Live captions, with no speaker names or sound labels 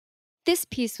This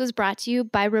piece was brought to you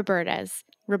by Roberta's,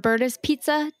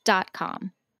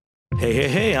 robertaspizza.com.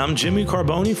 Hey, I'm Jimmy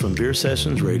Carboni from Beer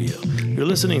Sessions Radio. You're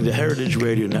listening to Heritage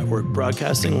Radio Network,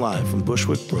 broadcasting live from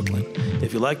Bushwick, Brooklyn.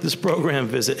 If you like this program,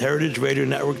 visit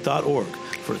heritageradionetwork.org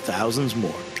for thousands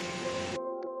more.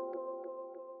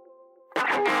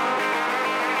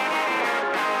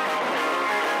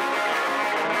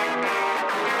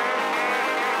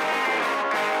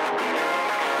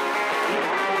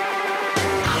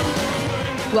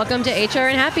 Welcome to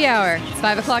HRN Happy Hour. It's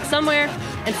 5 o'clock somewhere,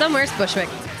 and somewhere's Bushwick.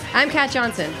 I'm Kat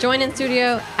Johnson, joined in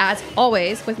studio, as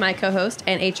always, with my co-host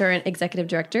and HRN Executive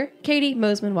Director, Katie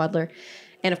Mosman-Wadler.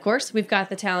 And, of course, we've got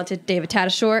the talented David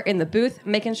Tadashore in the booth,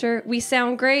 making sure we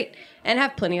sound great and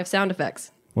have plenty of sound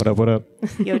effects. What up?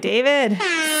 Yo, David.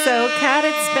 So, Kat,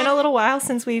 it's been a little while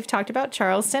since we've talked about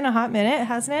Charleston, a hot minute,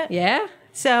 hasn't it? Yeah.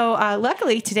 So,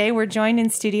 luckily, today we're joined in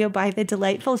studio by the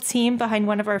delightful team behind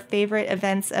one of our favorite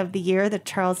events of the year, the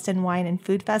Charleston Wine and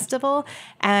Food Festival.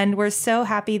 And we're so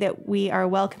happy that we are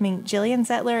welcoming Jillian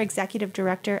Zettler, Executive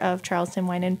Director of Charleston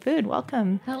Wine and Food.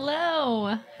 Welcome.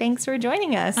 Hello. Thanks for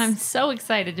joining us. I'm so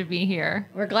excited to be here.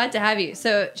 We're glad to have you.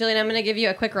 So, Jillian, I'm going to give you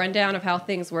a quick rundown of how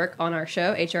things work on our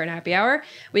show, HRN Happy Hour.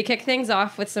 We kick things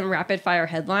off with some rapid-fire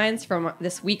headlines from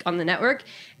this week on the network,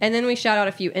 and then we shout out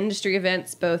a few industry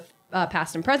events, both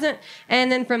past and present. And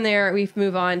then from there, we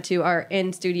move on to our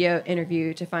in-studio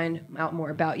interview to find out more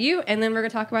about you. And then we're going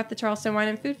to talk about the Charleston Wine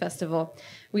and Food Festival.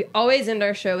 We always end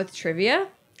our show with trivia.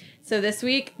 So this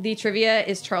week, the trivia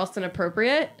is Charleston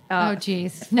appropriate. Oh,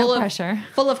 geez. No pressure.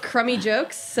 Full of crummy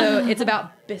jokes. So it's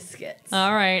about biscuits.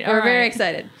 All right. We're very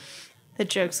excited. The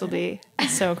jokes will be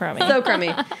so crummy. So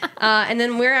crummy. And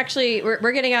then we're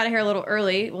getting out of here a little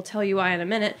early. We'll tell you why in a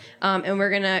minute. And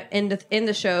we're going to end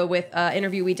the show with an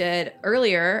interview we did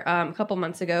earlier, a couple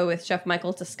months ago, with Chef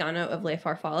Michael Toscano of Le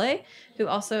Farfalle, who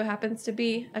also happens to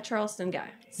be a Charleston guy.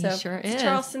 So he sure it's is. a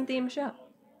Charleston-themed show.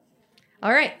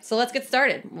 All right, so let's get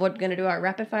started. We're going to do our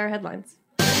rapid-fire headlines.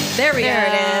 There we go.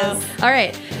 There it is. All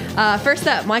right. First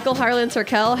up, Michael Harlan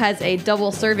Sorkel has a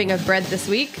double serving of bread this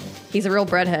week. He's a real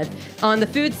breadhead. On the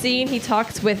food scene, he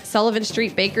talks with Sullivan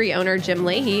Street Bakery owner Jim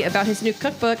Leahy about his new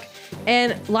cookbook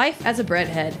and life as a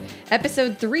breadhead.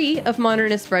 Episode 3 of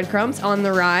Modernist Breadcrumbs, On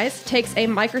the Rise, takes a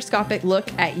microscopic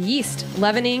look at yeast,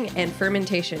 leavening, and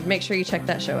fermentation. Make sure you check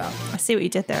that show out. I see what you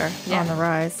did there. On the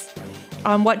Rise.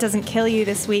 On What Doesn't Kill You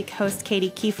this week, host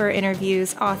Katie Kiefer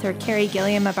interviews author Carrie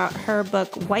Gilliam about her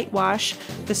book, Whitewash,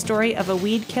 the story of a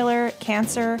weed killer,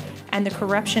 cancer, and the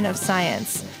corruption of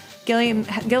science. Gilliam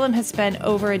has spent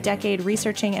over a decade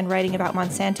researching and writing about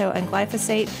Monsanto and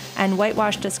glyphosate, and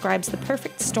Whitewash describes the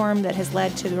perfect storm that has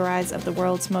led to the rise of the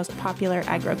world's most popular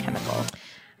agrochemical.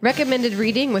 Recommended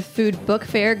reading with Food Book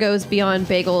Fair goes beyond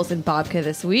bagels and babka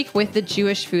this week with the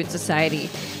Jewish Food Society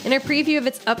in a preview of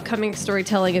its upcoming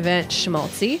storytelling event,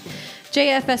 Schmaltzy.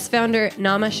 JFS founder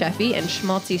Nama Shefi and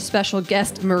Schmaltzy special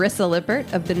guest Marissa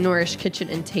Lippert of the Nourish Kitchen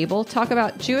and Table talk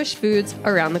about Jewish foods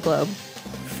around the globe.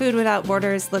 Food Without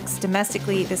Borders looks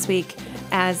domestically this week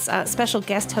as special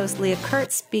guest host Leah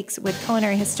Kurtz speaks with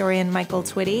culinary historian Michael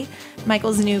Twitty.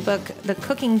 Michael's new book, The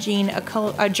Cooking Gene,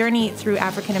 a journey through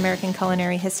African-American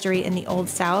culinary history in the Old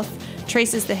South,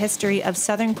 traces the history of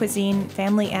Southern cuisine,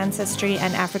 family ancestry,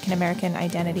 and African-American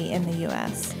identity in the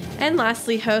U.S. And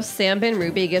lastly, host Sam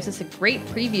Ben-Ruby gives us a great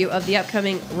preview of the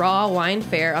upcoming Raw Wine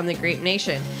Fair on the Grape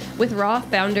Nation with Raw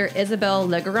founder Isabel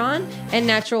Legeron and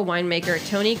natural winemaker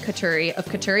Tony Couturi of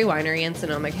Couturi Winery in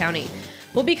Sonoma County.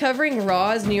 We'll be covering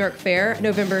Raw's New York Fair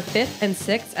November 5th and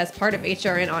 6th as part of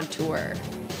HRN on Tour.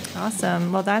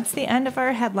 Awesome. Well, that's the end of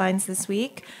our headlines this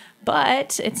week.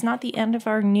 But it's not the end of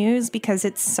our news because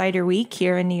it's Cider Week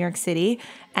here in New York City,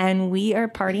 and we are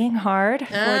partying hard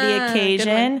for the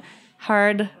occasion.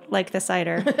 Hard like the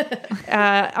cider.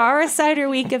 Our Cider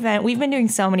Week event, we've been doing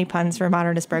so many puns for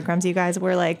Modernist Breadcrumbs, you guys.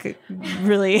 We're like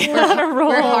really on a roll.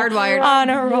 We're hardwired. On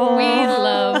a roll. We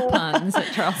love puns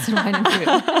at Charleston Wine and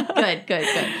Food. Good.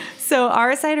 So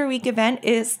our Cider Week event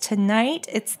is tonight.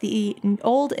 It's the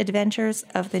old adventures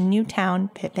of the Newtown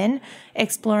Pippin,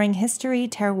 exploring history,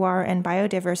 terroir, and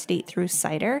biodiversity through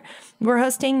cider. We're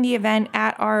hosting the event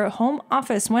at our home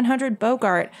office, 100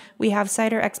 Bogart. We have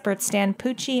cider experts Stan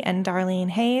Pucci and Darlene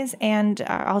Hayes, and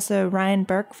also Ryan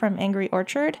Burke from Angry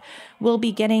Orchard. We'll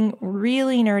be getting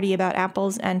really nerdy about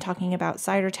apples and talking about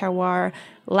cider terroir.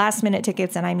 Last minute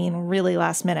tickets, and I mean really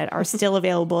last minute, are still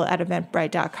available at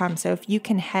eventbrite.com. So if you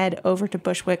can head over to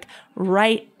Bushwick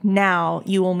right now,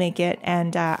 you will make it.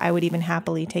 And I would even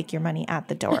happily take your money at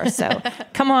the door. So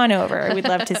come on over. We'd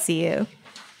love to see you.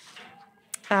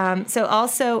 So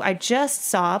also, I just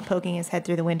saw, poking his head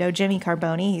through the window, Jimmy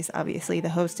Carboni. He's obviously the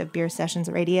host of Beer Sessions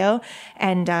Radio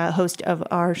and host of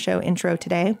our show Intro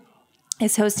Today,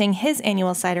 is hosting his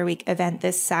annual Cider Week event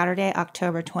this Saturday,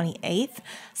 October 28th.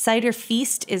 Cider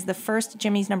Feast is the first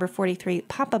Jimmy's Number 43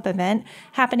 pop-up event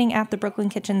happening at the Brooklyn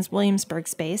Kitchen's Williamsburg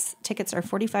space. Tickets are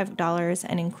 $45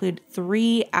 and include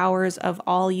 3 hours of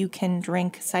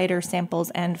all-you-can-drink cider samples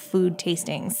and food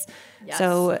tastings. Yes.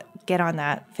 So get on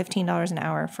that. $15 an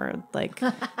hour for like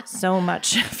so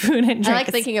much food and drink. I like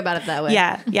thinking about it that way.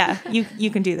 Yeah.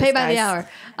 You can do this. Pay by the guys. hour.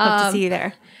 Hope to see you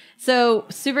there. So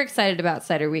super excited about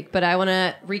Cider Week, but I want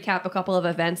to recap a couple of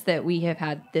events that we have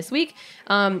had this week.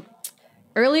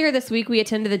 Earlier this week, we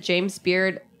attended the James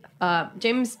Beard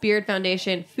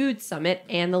Foundation Food Summit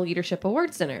and the Leadership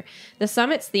Awards Dinner. The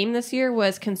summit's theme this year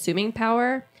was consuming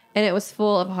power, and it was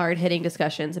full of hard-hitting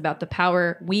discussions about the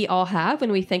power we all have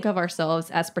when we think of ourselves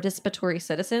as participatory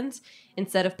citizens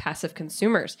instead of passive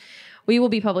consumers. We will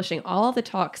be publishing all of the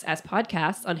talks as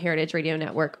podcasts on Heritage Radio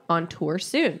Network on tour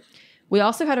soon. We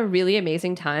also had a really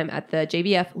amazing time at the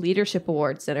JBF Leadership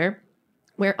Awards Dinner,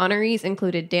 where honorees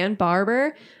included Dan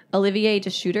Barber, Olivier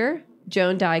DeShooter,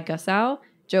 Joan Dye Gussow,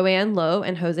 Joanne Lowe,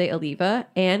 and Jose Oliva,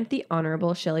 and the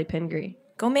Honorable Shelley Pingree.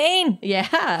 Go Maine!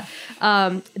 Yeah.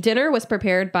 Dinner was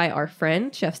prepared by our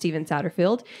friend, Chef Steven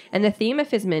Satterfield, and the theme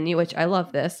of his menu, which I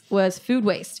love this, was food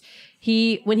waste.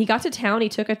 When he got to town, he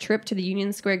took a trip to the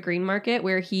Union Square Green Market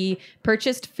where he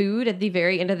purchased food at the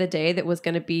very end of the day that was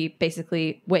going to be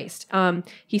basically waste.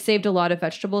 He saved a lot of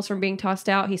vegetables from being tossed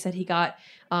out. He said he got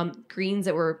greens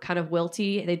that were kind of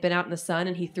wilty. They'd been out in the sun,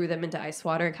 and he threw them into ice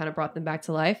water and kind of brought them back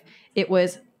to life. It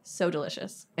was so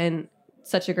delicious and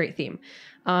such a great theme.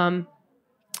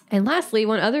 And lastly,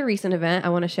 one other recent event I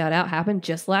want to shout out happened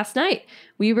just last night.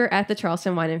 We were at the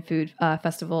Charleston Wine and Food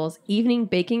Festival's evening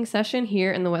baking session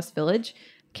here in the West Village.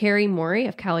 Carrie Morey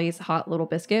of Callie's Hot Little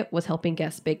Biscuit was helping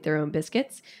guests bake their own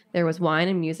biscuits. There was wine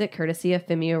and music courtesy of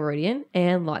Fimio Rodian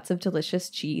and lots of delicious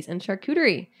cheese and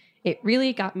charcuterie. It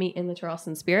really got me in the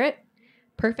Charleston spirit.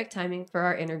 Perfect timing for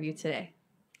our interview today.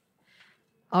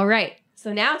 All right.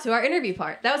 So now to our interview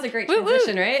part. That was a great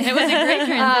transition, right? It was a great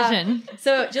transition.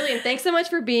 So Jillian, thanks so much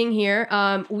for being here.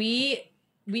 We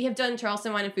have done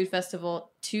Charleston Wine and Food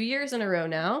Festival 2 years in a row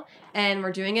now, and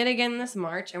we're doing it again this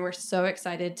March, and we're so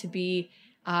excited to be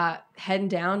heading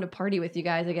down to party with you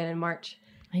guys again in March.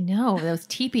 I know, those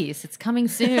teepees. It's coming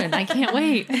soon. I can't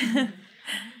wait.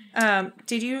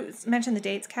 Did you mention the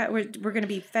dates, Kat? We're going to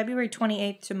be February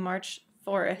 28th to March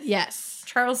 4th. Yes.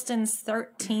 Charleston's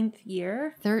 13th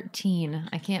year. 13.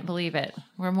 I can't believe it.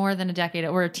 We're more than a decade.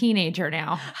 We're a teenager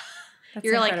now. That's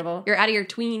You're incredible. like, you're out of your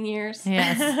tween years.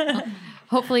 Yes.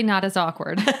 Hopefully not as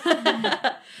awkward.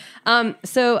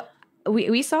 So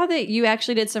we saw that you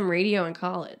actually did some radio in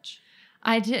college.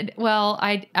 I did. Well,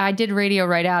 I did radio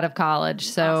right out of college.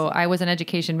 So awesome. I was an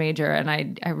education major, and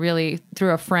I really,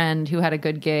 through a friend who had a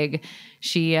good gig,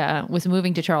 she was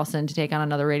moving to Charleston to take on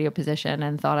another radio position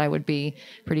and thought I would be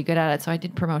pretty good at it. So I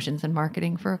did promotions and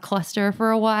marketing for a cluster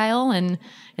for a while, and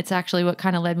it's actually what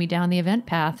kind of led me down the event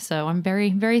path. So I'm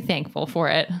very, very thankful for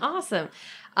it. Awesome.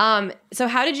 So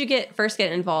how did you first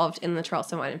get involved in the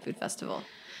Charleston Wine and Food Festival?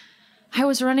 I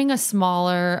was running a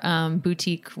smaller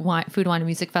boutique food, wine, and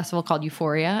music festival called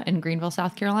Euphoria in Greenville,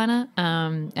 South Carolina.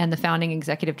 And the founding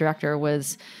executive director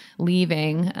was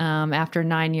leaving after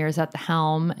 9 years at the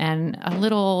helm, and a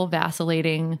little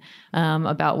vacillating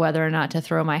about whether or not to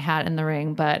throw my hat in the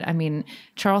ring. But I mean,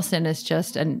 Charleston is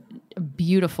just a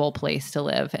beautiful place to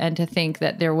live, and to think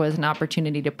that there was an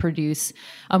opportunity to produce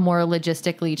a more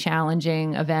logistically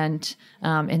challenging event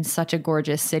in such a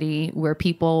gorgeous city where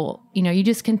people, you know, you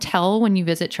just can tell when you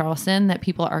visit Charleston that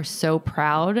people are so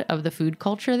proud of the food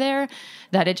culture there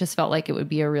that it just felt like it would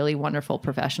be a really wonderful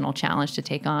professional challenge to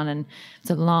take on. And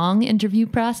it's a long interview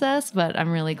process, but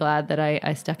I'm really glad that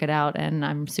I stuck it out, and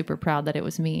I'm super proud that it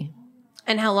was me.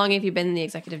 And how long have you been the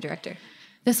executive director?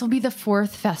 This will be the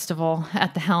 4th festival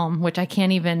at the helm, which I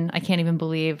can't even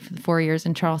believe. 4 years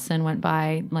in Charleston went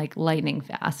by like lightning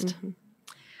fast.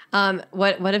 Mm-hmm.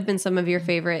 What have been some of your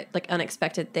favorite, like,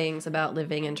 unexpected things about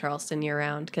living in Charleston year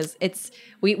round? Because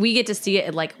we get to see it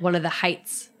at like one of the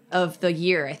heights of the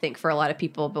year, I think, for a lot of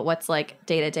people. But what's like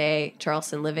day to day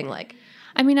Charleston living like?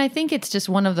 I mean, I think it's just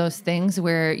one of those things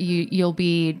where you'll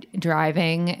be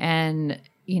driving and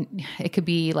it could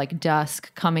be like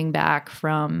dusk coming back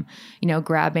from,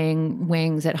 grabbing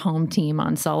wings at Home Team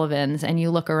on Sullivan's, and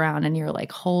you look around and you're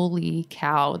like, holy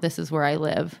cow, this is where I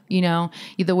live.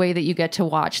 The way that you get to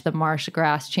watch the marsh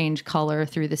grass change color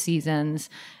through the seasons.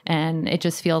 And it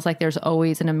just feels like there's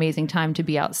always an amazing time to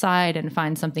be outside and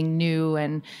find something new.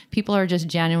 And people are just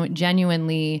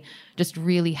genuinely just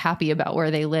really happy about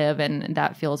where they live. And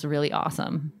that feels really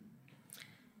awesome.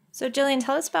 So, Jillian,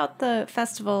 tell us about the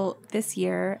festival this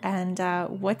year and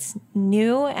what's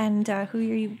new and who are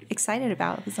you excited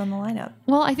about? Who's on the lineup?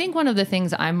 Well, I think one of the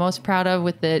things I'm most proud of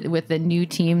with the new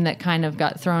team that kind of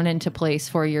got thrown into place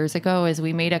 4 years ago is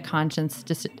we made a conscious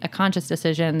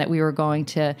decision that we were going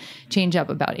to change up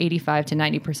about 85 to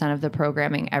 90% of the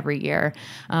programming every year,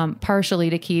 partially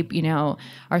to keep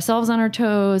ourselves on our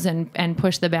toes and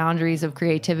push the boundaries of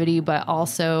creativity, but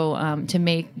also to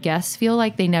make guests feel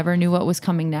like they never knew what was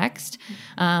coming next.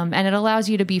 And it allows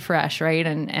you to be fresh, right?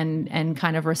 And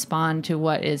kind of respond to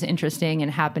what is interesting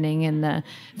and happening in the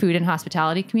food and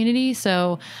hospitality community.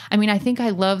 So, I think I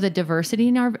love the diversity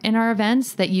in our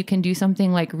events, that you can do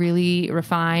something like really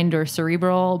refined or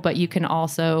cerebral, but you can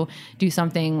also do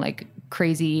something like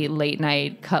crazy late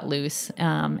night cut loose.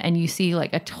 And you see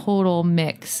like a total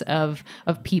mix of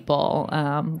people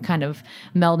kind of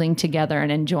melding together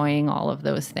and enjoying all of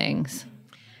those things.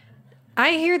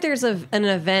 I hear there's an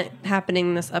event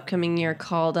happening this upcoming year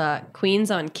called Queens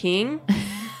on King.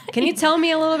 Can you tell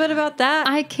me a little bit about that?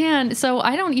 I can. So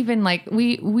I don't even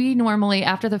we normally,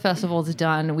 after the festival's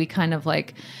done, we kind of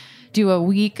do a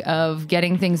week of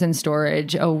getting things in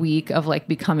storage, a week of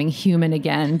becoming human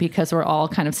again, because we're all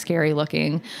kind of scary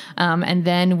looking. And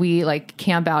then we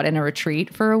camp out in a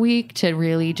retreat for a week to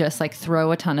really just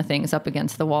throw a ton of things up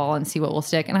against the wall and see what will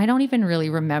stick. And I don't even really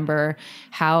remember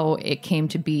how it came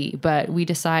to be, but we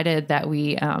decided that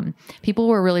people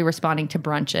were really responding to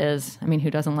brunches. Who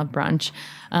doesn't love brunch?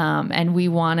 And we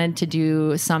wanted to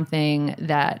do something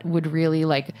that would really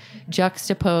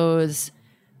juxtapose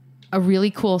a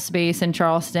really cool space in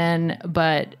Charleston,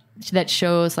 but that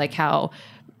shows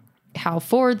how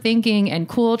forward thinking and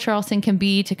cool Charleston can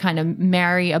be to kind of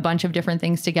marry a bunch of different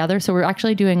things together. So we're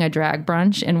actually doing a drag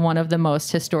brunch in one of the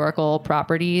most historical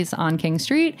properties on King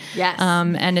Street. Yes.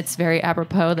 And it's very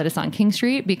apropos that it's on King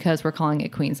Street because we're calling it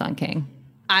Queens on King.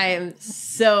 I am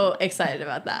so excited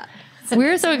about that.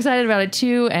 We're so excited about it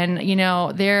too. And,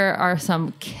 there are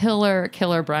some killer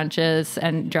brunches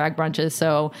and drag brunches.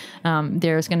 So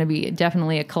there's going to be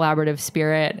definitely a collaborative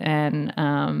spirit. And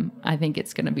I think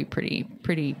it's going to be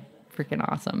pretty freaking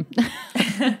awesome.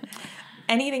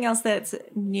 Anything else that's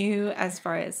new as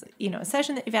far as, a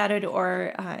session that you've added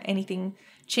or anything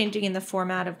changing in the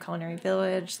format of Culinary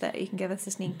Village that you can give us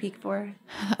a sneak peek for?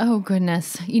 Oh,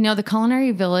 goodness. The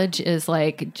Culinary Village is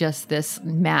just this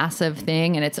massive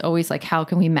thing. And it's always how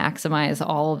can we maximize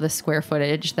all of the square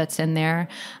footage that's in there?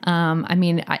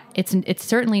 It's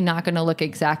certainly not going to look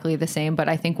exactly the same, but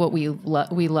I think what we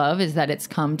love is that it's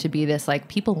come to be this,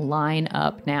 people line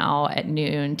up now at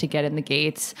noon to get in the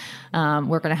gates.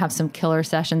 We're going to have some killer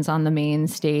sessions on the main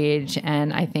stage.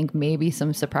 And I think maybe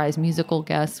some surprise musical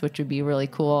guests, which would be really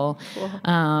cool.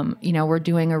 We're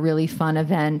doing a really fun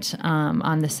event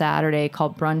on the Saturday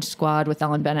called Brunch Squad with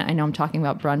Ellen Bennett. I know I'm talking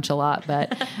about brunch a lot,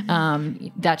 but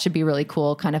that should be really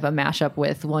cool. Kind of a mashup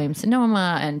with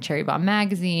Williams-Sonoma and Cherry Bomb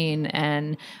Magazine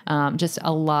and just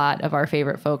a lot of our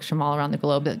favorite folks from all around the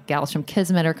globe. The gals from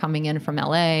Kismet are coming in from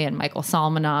LA and Michael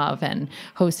Salmanov, and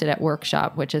hosted at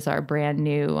Workshop, which is our brand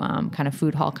new kind of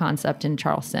food hall concept in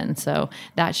Charleston. So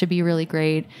that should be really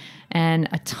great. And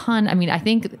a ton, I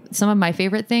think some of my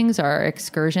favorite things are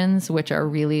excursions, which are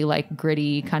really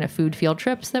gritty kind of food field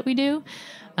trips that we do.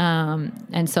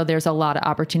 And so there's a lot of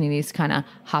opportunities to kind of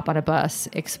hop on a bus,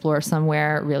 explore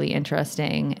somewhere really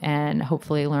interesting, and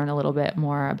hopefully learn a little bit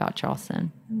more about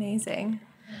Charleston. Amazing.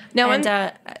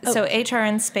 So HR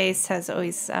in Space has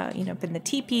always, been the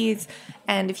teepees.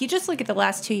 And if you just look at the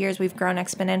last 2 years, we've grown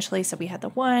exponentially. So we had the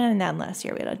one, and then last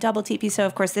year we had a double teepee. So,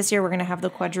 of course, this year we're going to have the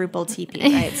quadruple teepee,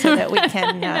 right? So that we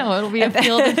can... no, it'll be a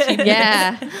field of teepees.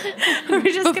 Yeah. We're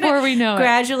just Before we know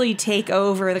gradually take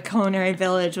over the Culinary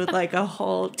Village with a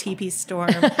whole teepee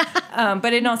storm.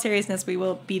 But in all seriousness, we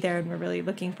will be there, and we're really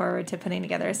looking forward to putting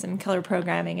together some killer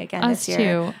programming again this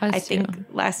year. I think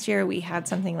last year we had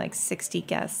something like 60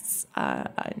 guests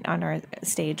on our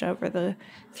stage over the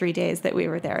 3 days that we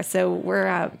were there. So we're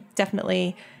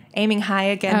definitely aiming high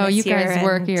again this year. You guys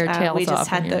work your tails off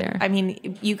when you're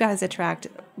there. You guys attract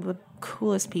the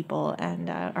coolest people, and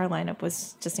our lineup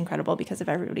was just incredible because of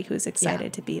everybody who was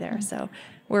excited to be there. So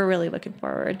we're really looking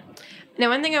forward. Now,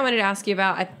 one thing I wanted to ask you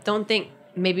about, I don't think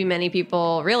maybe many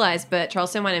people realize, but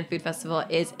Charleston Wine and Food Festival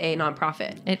is a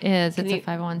nonprofit. It is. It's you- a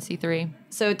 501c3.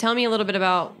 So tell me a little bit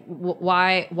about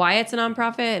why it's a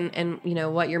nonprofit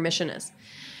and what your mission is.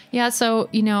 Yeah, so,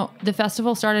 the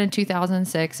festival started in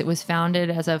 2006. It was founded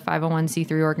as a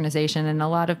 501c3 organization, and a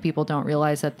lot of people don't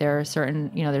realize that there are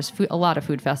certain, there's a lot of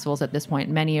food festivals at this point,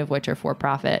 many of which are for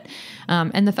profit.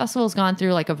 And the festival's gone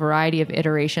through like a variety of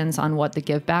iterations on what the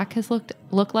give back has looked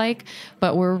like,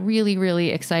 but we're really, really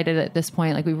excited at this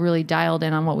point. Like, we've really dialed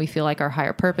in on what we feel like our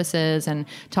higher purposes and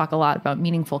talk a lot about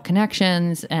meaningful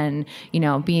connections and,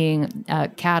 being a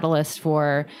catalyst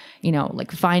for,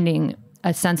 like finding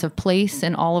a sense of place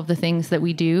in all of the things that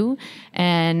we do.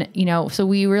 And, so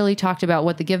we really talked about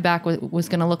what the give back was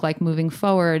going to look like moving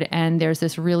forward. And there's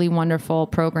this really wonderful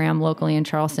program locally in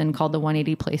Charleston called the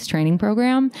 180 Place Training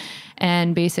Program.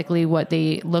 And basically what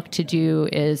they look to do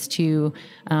is to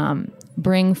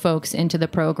bring folks into the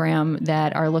program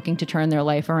that are looking to turn their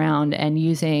life around and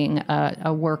using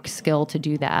a work skill to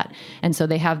do that. And so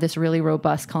they have this really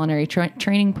robust culinary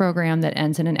training program that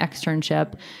ends in an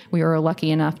externship. We were lucky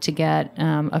enough to get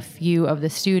a few of the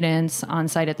students on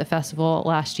site at the festival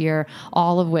last year,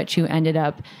 all of which who ended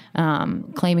up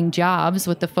claiming jobs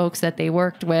with the folks that they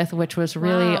worked with, which was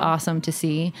really awesome to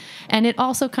see. And it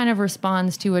also kind of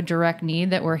responds to a direct need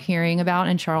that we're hearing about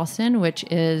in Charleston, which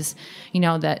is,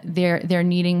 that they're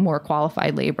needing more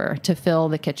qualified labor to fill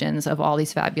the kitchens of all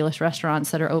these fabulous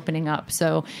restaurants that are opening up.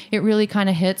 So it really kind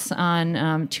of hits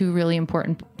on two really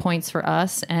important points for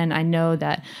us. And I know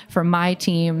that for my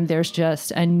team, there's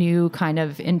just a new kind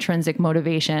of intrinsic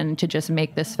motivation to just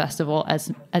make this festival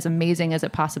as amazing as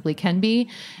it possibly can be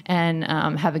and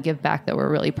have a give back that we're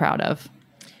really proud of.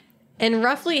 And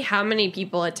roughly how many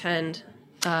people attend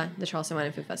the Charleston Wine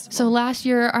and Food Festival? So last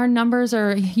year, our numbers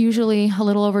are usually a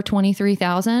little over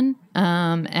 23,000.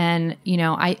 And,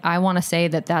 I want to say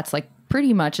that that's like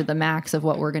pretty much at the max of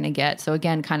what we're going to get. So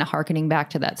again, kind of hearkening back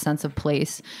to that sense of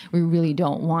place, we really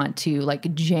don't want to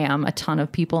like jam a ton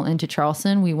of people into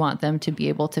Charleston. We want them to be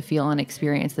able to feel and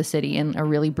experience the city in a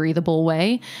really breathable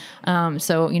way.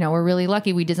 So, we're really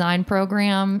lucky. We design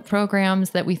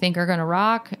programs that we think are going to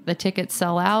rock. The tickets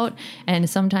sell out. And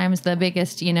sometimes the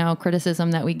biggest,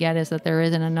 criticism that we get is that there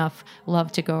isn't enough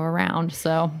love to go around.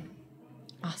 So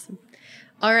awesome.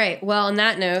 All right. Well, on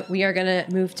that note, we are going to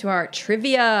move to our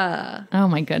trivia. Oh,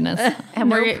 my goodness. And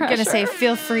No we're going to pressure. say,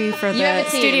 feel free for have the a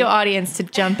team. studio audience to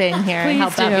jump in here and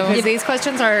help Please out do. because these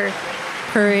questions are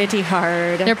pretty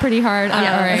hard. They're pretty hard. All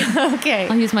right. I'll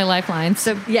Okay. use my lifelines.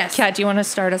 So, Yes. Kat, do you want to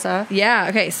start us off? Yeah.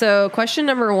 Okay. So question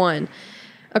number 1.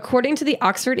 According to the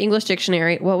Oxford English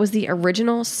Dictionary, what was the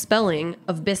original spelling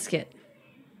of biscuit?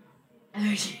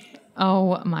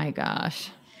 Oh, my gosh.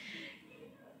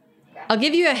 I'll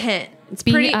give you a hint. It's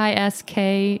pretty...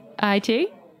 Biskit?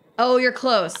 Oh, you're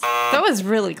close. That was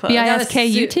really close.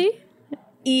 Biskut?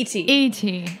 E.T.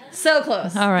 E.T. So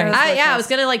close. All right. I was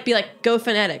going to be go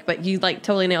phonetic, but you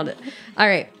totally nailed it. All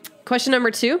right. Question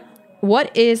number 2.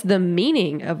 What is the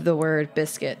meaning of the word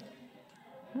biscuit?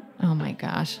 Oh my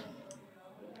gosh.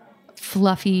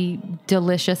 Fluffy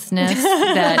deliciousness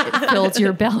that fills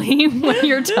your belly when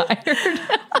you're tired.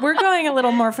 We're going a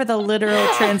little more for the literal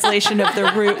translation of the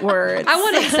root words. I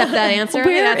want to accept that answer. I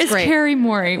think Where that's is great. Carrie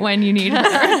Morey when you need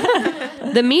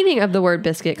her? The meaning of the word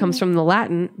biscuit comes from the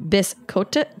Latin bis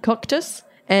coctus,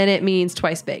 and it means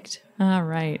twice baked. All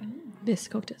right. Bis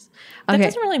coctus. That Okay.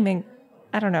 doesn't really make,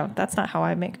 I don't know. That's not how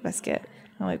I make a biscuit.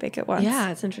 I only bake it once. Yeah,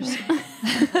 it's interesting.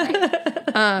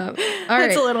 All right.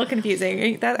 It's a little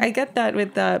confusing. I get that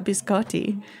with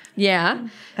biscotti. Yeah.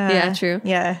 Yeah, true.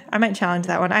 Yeah, I might challenge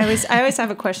that one. I always have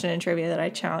a question in trivia that I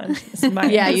challenge. This is mine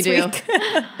Yeah, you this do. week.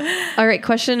 All right,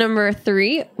 question number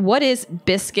 3. What is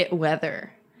biscuit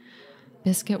weather?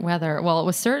 Biscuit weather. Well, it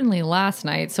was certainly last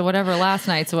night. So whatever last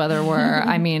night's weather were,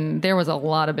 I mean, there was a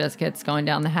lot of biscuits going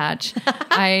down the hatch.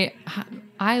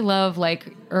 I love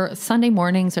Sunday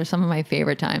mornings are some of my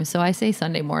favorite times. So I say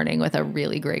Sunday morning with a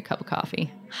really great cup of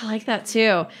coffee. I like that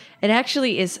too. It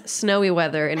actually is snowy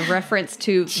weather in reference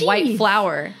to white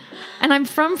flour. And I'm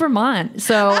from Vermont.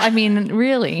 So, I mean,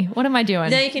 really, what am I doing?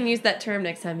 Now you can use that term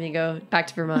next time you go back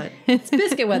to Vermont. It's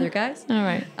biscuit weather, guys. All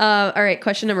right. All right,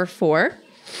 question number 4.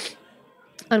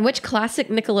 On which classic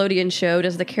Nickelodeon show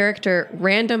does the character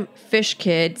Random Fish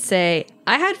Kid say,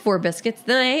 I had 4 biscuits,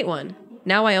 then I ate one.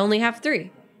 Now I only have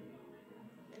 3?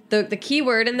 The key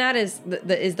word in that is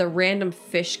the Random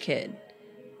Fish Kid.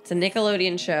 It's a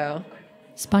Nickelodeon show.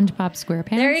 SpongeBob SquarePants.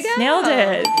 There you go. Nailed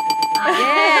it.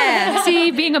 Yeah. See,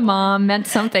 being a mom meant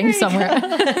something somewhere.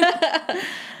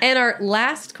 And our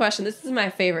last question. This is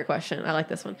my favorite question. I like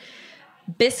this one.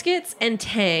 Biscuits and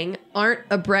Tang aren't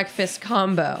a breakfast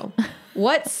combo.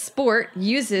 What sport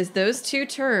uses those two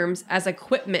terms as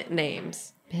equipment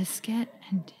names? Biscuit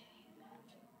and...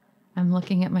 I'm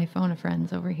looking at my phone of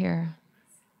friends over here.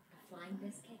 Flying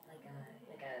biscuit, like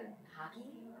a hockey?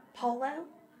 Polo?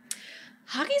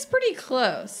 Hockey's pretty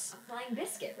close. A flying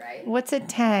biscuit, right? What's a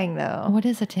tang, though? What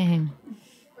is a tang?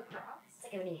 It's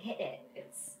like when you hit it,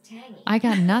 it's tangy. I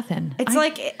got nothing. It's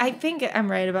like, I think I'm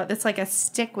right about this, like a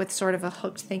stick with sort of a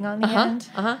hooked thing on the end.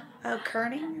 Oh,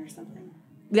 kerning or something?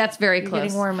 That's very You're close.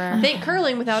 getting warmer. Think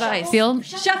curling without ice. Field?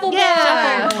 Shuffleboard.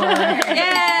 Yeah.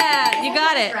 Yeah, you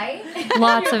got it. Right?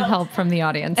 Lots of help from the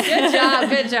audience. Good job.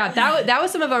 Good job. That was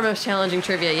some of our most challenging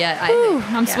trivia yet. I Whew,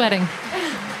 think. I'm sweating.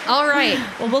 All right.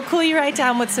 Well, we'll cool you right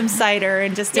down with some cider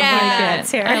in just a few Yeah.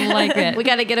 minutes here. I like it. We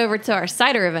got to get over to our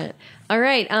cider event. All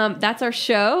right, that's our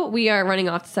show. We are running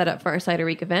off to set up for our Cider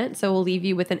Week event, so we'll leave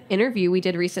you with an interview we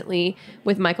did recently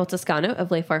with Michael Toscano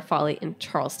of Le Farfalle in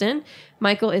Charleston.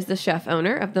 Michael is the chef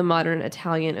owner of the modern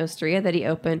Italian osteria that he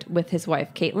opened with his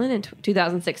wife Caitlin in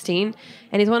 2016,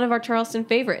 and he's one of our Charleston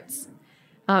favorites.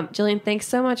 Jillian, thanks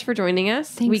so much for joining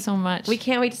us. Thanks so much. We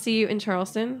can't wait to see you in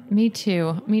Charleston. Me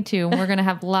too. Me too. We're going to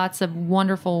have lots of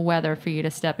wonderful weather for you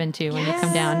to step into when you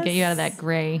come down. Get you out of that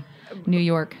gray New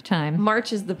York time.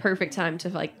 March is the perfect time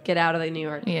to get out of the New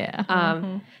York.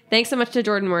 Yeah. Thanks so much to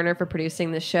Jordan Werner for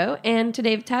producing this show, and to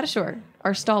Dave Tadashore,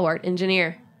 our stalwart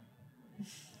engineer.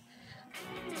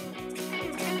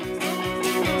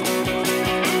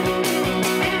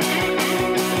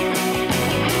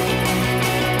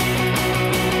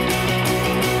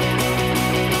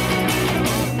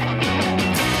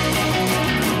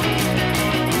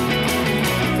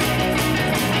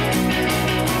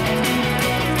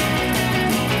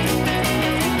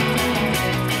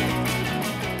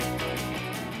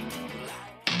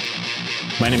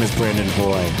 My name is Brandon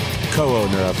Hoy,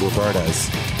 co-owner of Roberta's,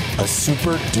 a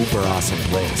super duper awesome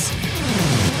place.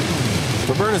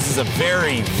 Roberta's is a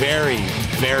very, very,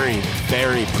 very,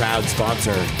 very proud sponsor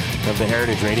of the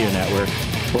Heritage Radio Network.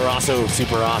 We're also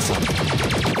super awesome.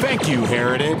 Thank you,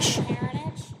 Heritage.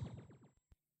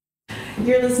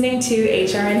 You're listening to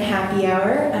HRN Happy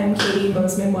Hour. I'm Katie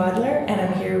Bozeman-Wadler, and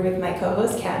I'm here with my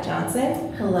co-host, Kat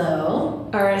Johnson. Hello.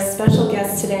 Our special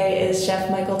guest today is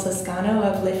Chef Michael Toscano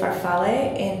of Le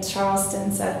Farfalle in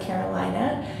Charleston, South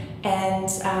Carolina. And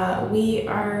we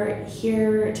are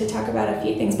here to talk about a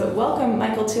few things, but welcome,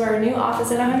 Michael, to our new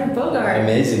office at 100 Bogart.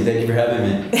 Amazing. Thank you for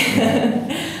having me.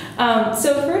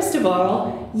 So first of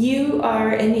all, you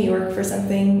are in New York for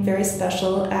something very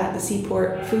special at the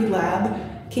Seaport Food Lab.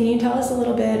 Can you tell us a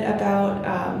little bit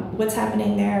about what's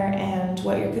happening there and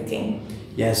what you're cooking?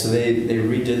 Yeah, so they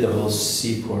redid the whole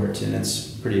seaport, and it's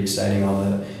pretty exciting.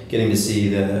 Getting to see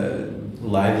the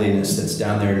liveliness that's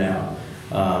down there now.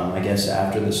 I guess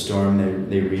after the storm,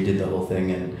 they redid the whole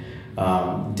thing, and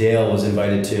Dale was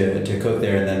invited to cook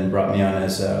there, and then brought me on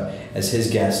as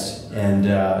his guest. And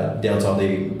Dale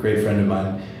Taldy, a great friend of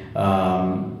mine,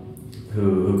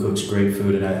 who cooks great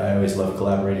food, and I always love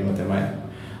collaborating with him.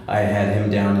 I had him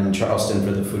down in Charleston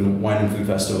for the Wine and Food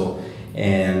Festival,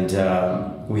 and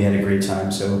we had a great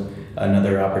time. So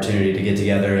another opportunity to get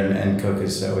together and cook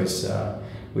is always,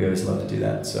 we always love to do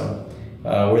that. So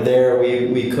we're there.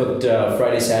 We cooked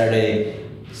Friday, Saturday,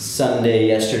 Sunday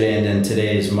yesterday, and then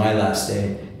today is my last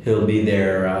day. He'll be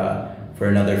there for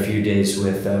another few days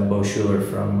with Bo Schuler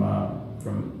from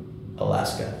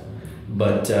Alaska.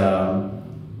 But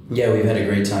yeah, we've had a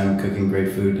great time cooking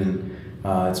great food, and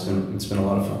it's been a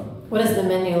lot of fun. What does the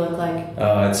menu look like?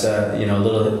 It's a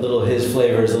little his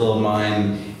flavors, a little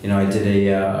mine. I did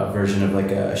a version of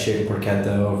like a shaved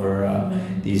porchetta over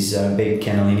these baked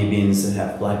cannellini beans that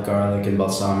have black garlic and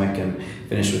balsamic, and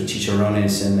finished with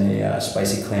chicharrones and a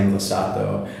spicy clam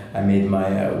glissato. I made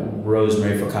my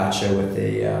rosemary focaccia with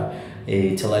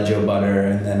a taleggio butter,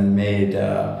 and then made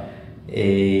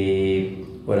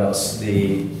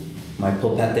my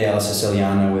polpette alla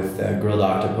siciliana with grilled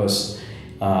octopus.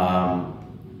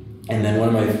 And then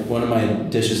one of my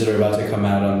dishes that are about to come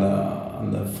out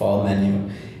on the fall menu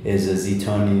is a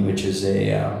zitoni, which is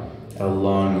a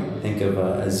long, think of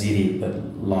a ziti, but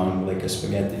long like a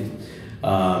spaghetti.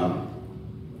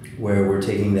 Where we're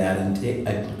taking that and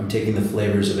I'm taking the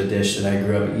flavors of a dish that I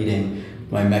grew up eating,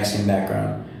 my Mexican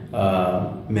background,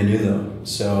 menudo.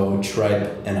 So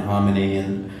tripe and hominy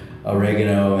and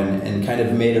oregano, and kind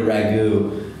of made a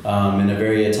ragu in a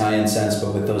very Italian sense,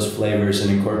 but with those flavors,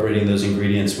 and incorporating those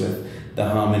ingredients with the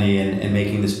hominy, and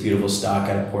making this beautiful stock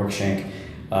out of pork shank.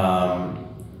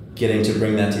 Getting to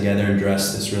bring that together and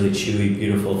dress this really chewy,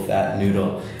 beautiful, fat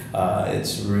noodle.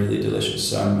 It's really delicious.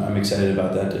 So I'm excited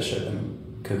about that dish. I've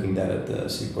been cooking that at the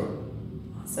Seaport.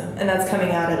 Awesome. And that's coming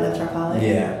out at Le Farfalle?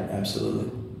 Yeah, absolutely.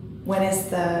 When's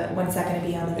that going to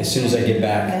be on the menu? As soon as I get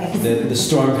back. Nice. The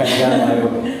storm kind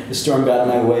of got in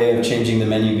my way of changing the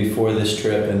menu before this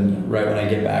trip, and right when I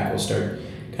get back, we'll start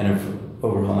kind of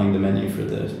overhauling the menu for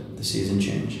the season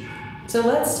change. So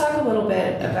let's talk a little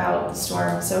bit about the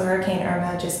storm. So Hurricane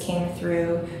Irma just came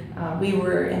through. We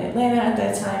were in Atlanta at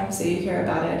that time, so you hear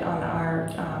about it on our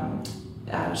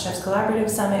Chefs Collaborative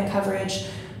Summit coverage.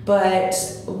 But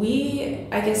we,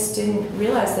 I guess, didn't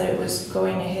realize that it was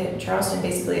going to hit Charleston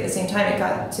basically at the same time. It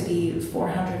got to be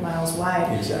 400 miles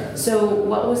wide. Exactly. So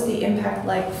what was the impact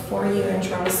like for you in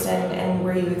Charleston, and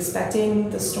were you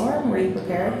expecting the storm? Were you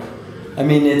prepared? I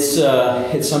mean, it's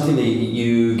something that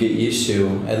you get used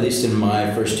to, at least in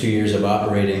my first 2 years of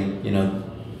operating. You know,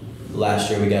 last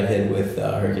year we got hit with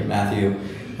Hurricane Matthew,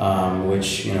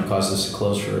 which, you know, caused us to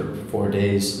close for 4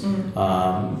 days.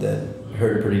 That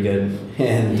hurt pretty good.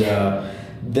 And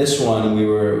this one we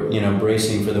were, you know,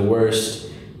 bracing for the worst,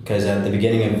 because at the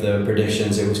beginning of the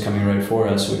predictions it was coming right for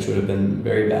us, which would have been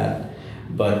very bad.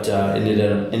 But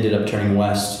ended up turning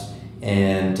west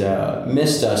and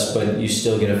missed us, but you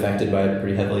still get affected by it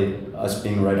pretty heavily, us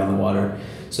being right on the water.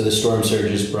 So the storm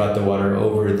surges brought the water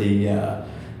over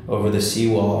the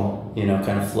seawall, you know,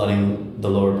 kind of flooding the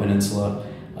lower peninsula.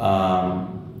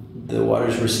 The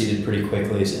waters receded pretty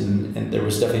quickly, and there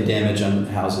was definitely damage on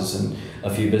houses and a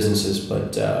few businesses,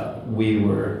 but we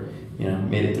were, you know,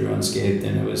 made it through unscathed,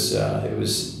 and it was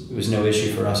no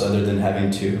issue for us other than having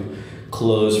to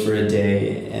close for a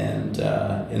day, and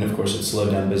of course it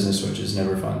slowed down business, which is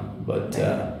never fun. But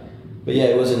yeah,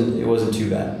 it wasn't too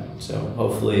bad. So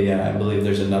hopefully, I believe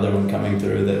there's another one coming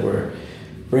through that we're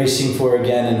bracing for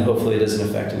again, and hopefully it doesn't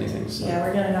affect anything. So. Yeah,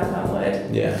 we're gonna knock on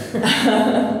wood. Yeah.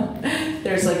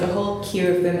 There's like a whole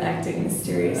queue of them acting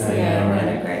mysteriously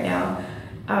erratic right now.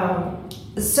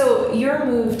 So your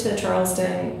move to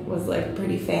Charleston was like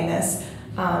pretty famous.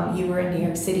 You were in New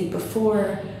York City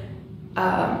before.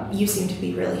 You seem to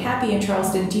be really happy in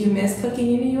Charleston. Do you miss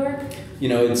cooking in New York? You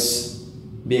know, it's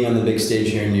being on the big stage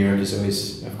here in New York is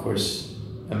always, of course,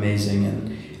 amazing,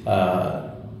 and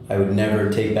I would never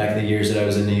take back the years that I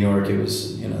was in New York. It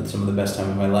was, you know, some of the best time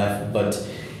of my life. But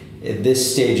at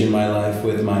this stage in my life,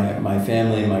 with my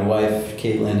family, my wife,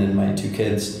 Caitlin, and my 2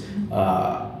 kids,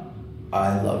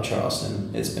 I love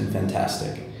Charleston. It's been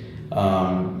fantastic.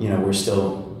 You know, we're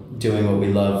still doing what we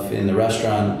love in the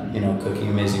restaurant, you know, cooking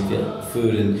amazing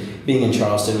food, and being in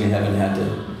Charleston, we haven't had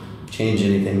to change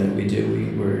anything that we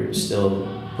do. We're still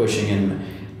pushing and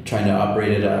trying to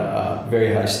operate at a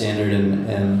very high standard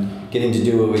and getting to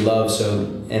do what we love. So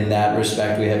in that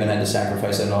respect, we haven't had to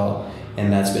sacrifice at all,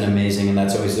 and that's been amazing. And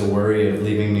that's always the worry of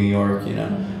leaving New York, you know.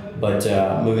 But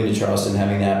moving to Charleston,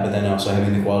 having that, but then also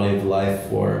having the quality of life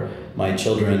for my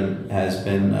children has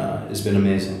been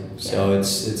amazing. So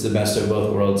it's the best of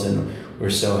both worlds, and we're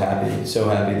so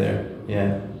happy there.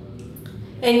 Yeah.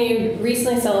 And you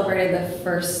recently celebrated the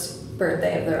first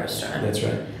birthday of the restaurant. That's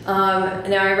right.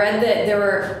 Now I read that there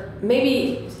were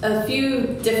maybe a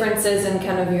few differences in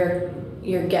kind of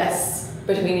your guests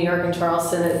between New York and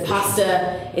Charleston. That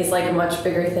pasta is like a much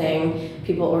bigger thing.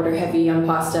 People order heavy on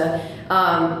pasta.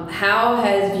 How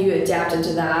have you adapted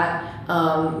to that?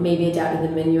 Maybe adapted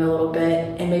the menu a little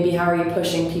bit, and maybe how are you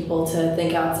pushing people to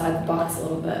think outside the box a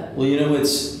little bit? Well, you know,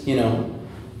 it's, you know,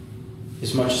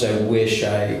 as much as I wish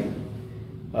I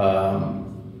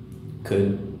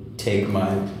could take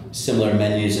my similar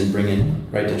menus and bring it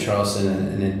right to Charleston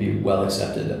and it'd be well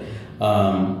accepted,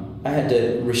 I had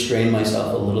to restrain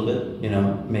myself a little bit, you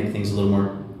know, make things a little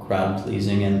more crowd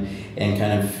pleasing, and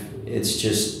kind of, it's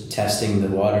just testing the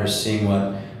waters, seeing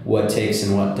what takes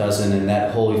and what doesn't, and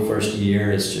that whole first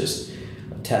year is just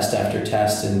test after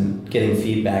test and getting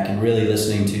feedback and really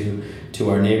listening to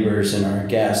our neighbors and our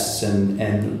guests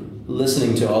and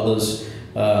listening to all those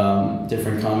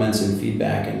different comments and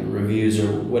feedback and reviews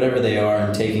or whatever they are,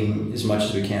 and taking as much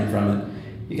as we can from it,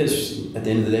 because at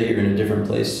the end of the day you're in a different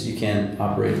place. You can't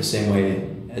operate the same way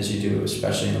as you do,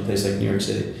 especially in a place like New York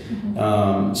City.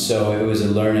 So it was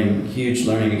a huge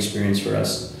learning experience for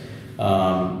us,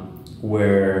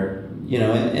 where, you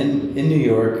know, in New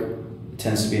York it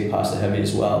tends to be pasta heavy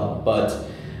as well, but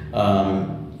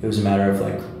it was a matter of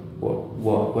like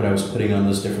what I was putting on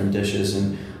those different dishes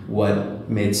and what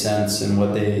made sense and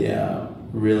what they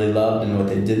really loved and what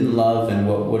they didn't love, and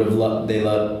what would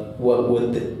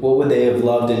they have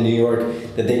loved in New York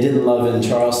that they didn't love in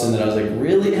Charleston, that I was like,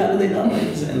 really, how do they not like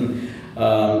this? And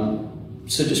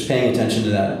so just paying attention to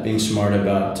that, being smart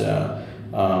about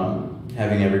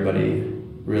having everybody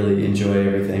really enjoy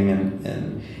everything,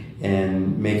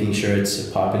 and making sure it's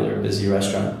a popular, busy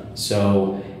restaurant.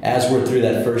 So as we're through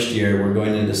that first year, we're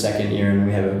going into the second year, and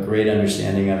we have a great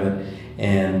understanding of it.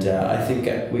 And I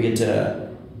think we get to,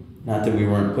 not that we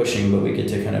weren't pushing, but we get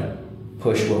to kind of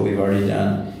push what we've already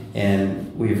done,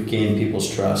 and we've gained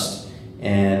people's trust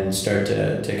and start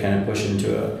to kind of push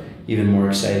into a even more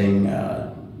exciting,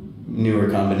 newer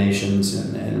combinations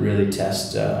and really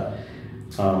test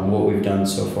what we've done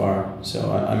so far.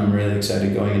 So I'm really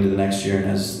excited going into the next year,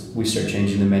 and as we start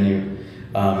changing the menu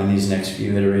in these next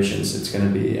few iterations, it's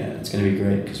gonna be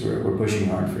great because we're pushing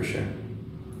hard for sure.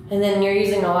 And then you're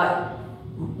using a lot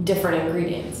different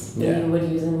ingredients than you would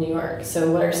use in New York. So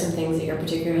what are some things that you're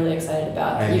particularly excited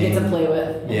about that you get to play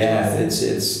with? Yeah,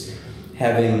 it's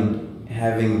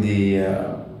having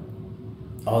the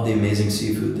all the amazing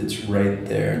seafood that's right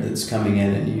there, that's coming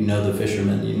in, and you know the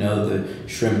fishermen, you know the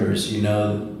shrimpers, you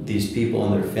know these people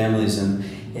and their families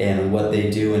and what they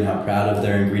do and how proud of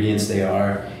their ingredients they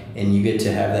are, and you get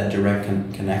to have that direct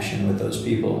connection with those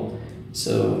people.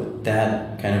 So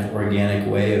that kind of organic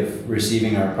way of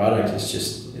receiving our product is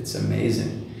just, it's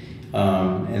amazing.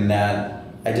 And that,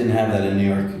 I didn't have that in New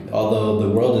York. Although the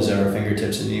world is at our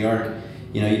fingertips in New York,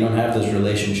 you don't have those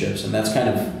relationships, and that's kind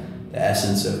of the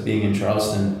essence of being in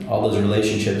Charleston. All those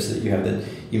relationships that you have, that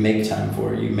you make time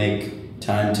for. You make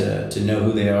time to know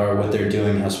who they are, what they're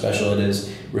doing, how special it is,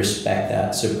 respect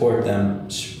that, support them,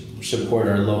 support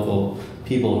our local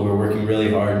people who are working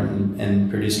really hard and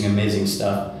producing amazing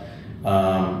stuff.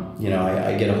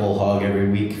 I get a whole hog every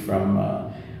week from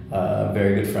a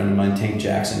very good friend of mine, Tank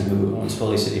Jackson, who owns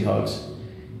Holy City Hogs.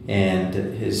 And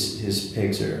his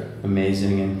pigs are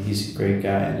amazing, and he's a great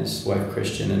guy, and his wife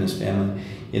Christian and his family.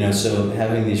 So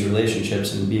having these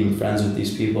relationships and being friends with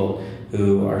these people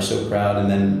who are so proud, and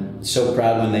then so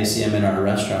proud when they see them in our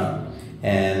restaurant,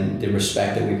 and the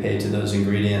respect that we pay to those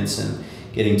ingredients, and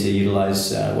getting to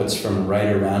utilize what's from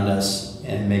right around us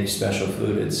and make special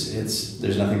food.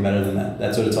 There's nothing better than that.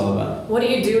 That's what it's all about. What do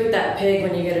you do with that pig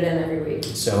when you get it in every week?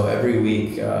 So every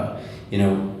week,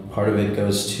 part of it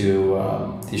goes to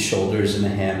the shoulders and the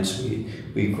hams.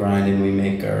 We grind and we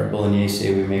make our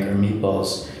bolognese, we make our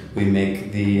meatballs, we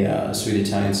make the sweet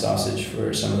Italian sausage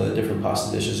for some of the different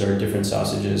pasta dishes, or different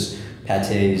sausages,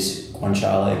 patés,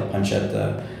 guanciale,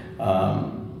 pancetta.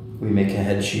 We make a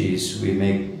head cheese, we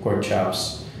make pork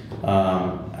chops.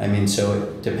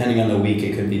 So depending on the week,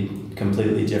 it could be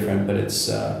completely different, but it's,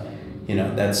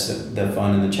 that's the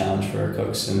fun and the challenge for our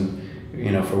cooks, and,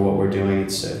 for what we're doing,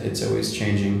 it's always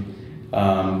changing.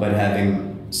 But having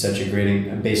such a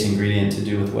great base ingredient to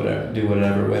do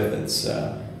whatever with,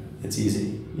 it's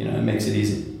easy. It makes it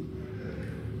easy.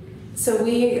 So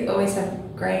we always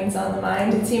have grains on the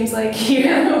mind. It seems like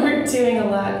we're doing a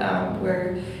lot.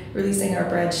 We're releasing our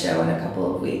bread show in a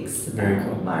couple of weeks. Very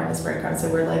cool. Modernist Breadcrumbs. So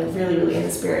we're really, really in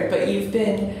the spirit. But you've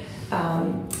been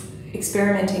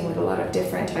experimenting with a lot of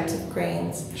different types of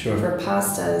grains for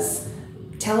pastas.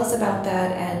 Tell us about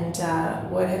that, and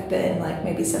what have been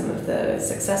maybe some of the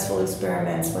successful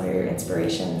experiments. What are your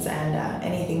inspirations, and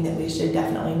anything that we should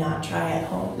definitely not try at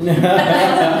home?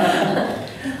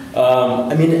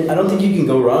 I don't think you can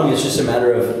go wrong. It's just a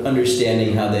matter of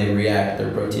understanding how they react,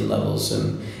 their protein levels,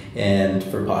 and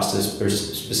for pastas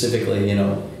specifically,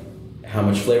 how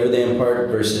much flavor they impart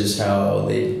versus how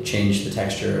they change the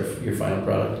texture of your final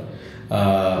product.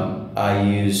 I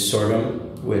use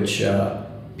sorghum, which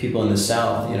people in the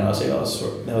South, I'll say,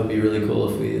 that would be really cool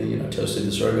if we, toasted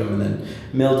the sorghum and then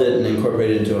milled it and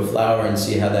incorporated it into a flour and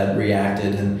see how that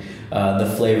reacted, and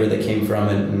the flavor that came from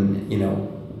it, and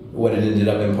what it ended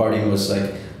up imparting was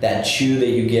that chew that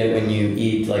you get when you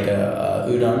eat a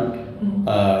udon,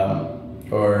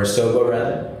 or soba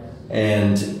rather,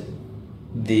 and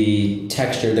the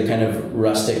texture, the kind of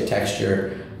rustic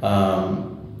texture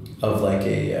of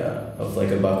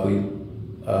a buckwheat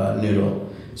noodle.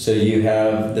 So you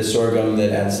have the sorghum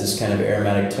that adds this kind of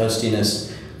aromatic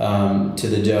toastiness to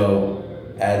the dough,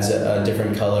 adds a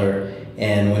different color,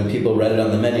 and when people read it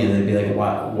on the menu, they'd be like,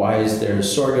 why is there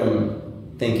sorghum,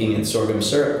 thinking it's sorghum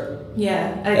syrup?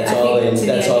 Yeah, that's all they know.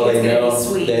 That's all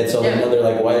they know. They're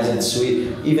like, why is it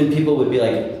sweet? Even people would be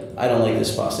like, I don't like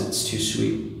this pasta, it's too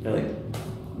sweet. They're like,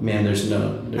 man, there's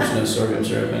no sorghum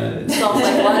syrup in it. It's all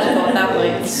psychological at that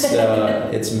point.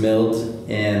 It's milled,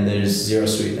 and there's zero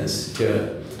sweetness to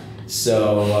it.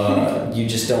 So you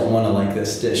just don't want to like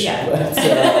this dish. Yeah. But,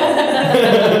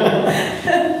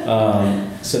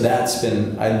 so that's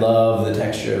been, I love the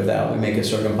texture of that. We make a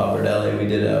sorghum pappardelle. We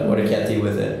did a orecchiette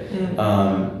with it.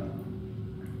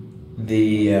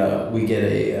 We get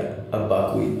a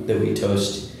buckwheat that we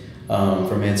toast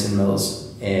from Anson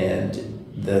Mills, and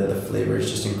the flavor is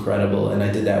just incredible. And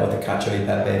I did that with a cacio e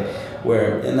pepe,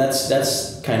 and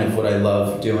that's kind of what I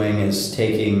love doing, is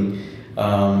taking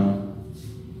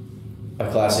a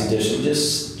classic dish and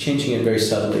just changing it very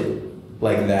subtly.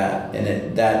 like that,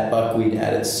 and that buckwheat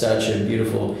added such a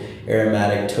beautiful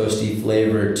aromatic toasty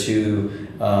flavor to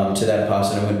that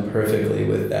pasta, and it went perfectly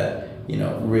with that, you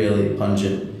know, really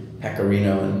pungent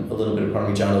pecorino and a little bit of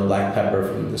Parmigiano black pepper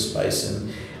from the spice, and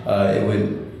it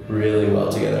went really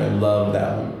well together. I love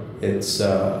that one. It's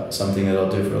something that I'll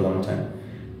do for a long time.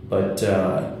 But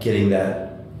getting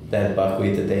that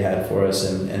buckwheat that they had for us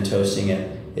and toasting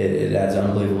it adds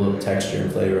unbelievable texture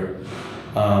and flavor.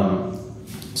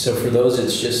 So for those,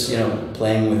 it's just, you know,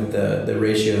 playing with the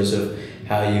ratios of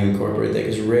how you incorporate that,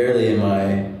 because rarely am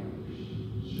I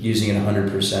using it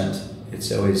 100%.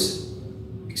 It's always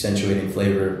accentuating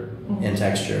flavor and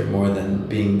texture more than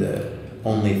being the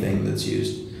only thing that's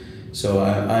used. So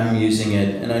I'm using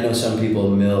it, and I know some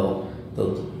people they'll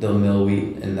mill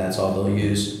wheat and that's all they'll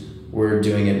use. We're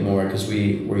doing it more because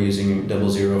we're using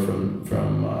 00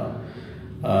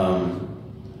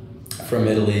 from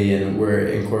Italy, and we're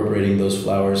incorporating those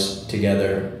flours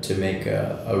together to make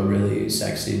a really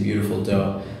sexy, beautiful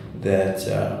dough that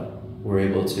we're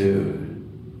able to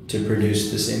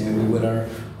produce the same way we would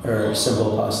our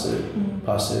simple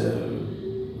pasta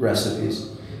recipes.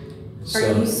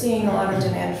 Are you seeing a lot of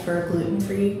demand for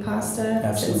gluten-free pasta?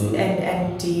 Absolutely.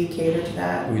 And do you cater to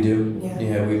that? We do.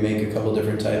 Yeah, we make a couple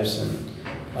different types,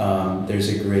 and there's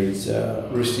a great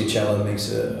Rusticella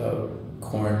makes a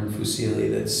corn fusilli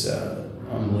that's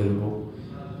unbelievable,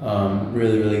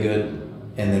 really, really good.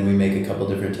 And then we make a couple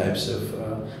different types of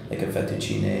like a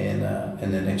fettuccine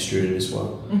and then extruded as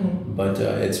well. Mm-hmm. But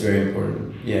it's very important.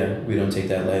 Yeah, we don't take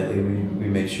that lightly. We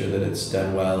make sure that it's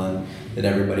done well and that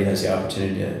everybody has the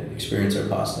opportunity to experience our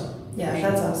pasta. Yeah,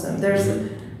 that's awesome. There's,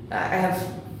 I have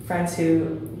friends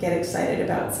who get excited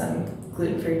about some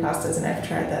gluten-free pastas, and I've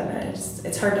tried them, and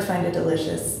it's hard to find a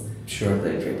delicious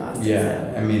gluten-free pasta.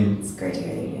 Yeah, so I mean, it's great to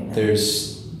hear that you do that.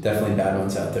 There's definitely bad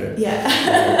ones out there.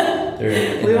 Yeah.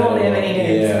 We won't name any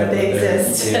names, but they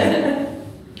exist. Yeah.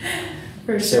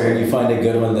 For sure. So when you find a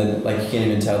good one that like you can't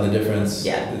even tell the difference,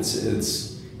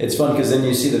 it's fun, because then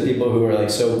you see the people who are like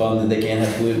so bummed that they can't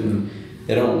have gluten.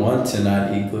 They don't want to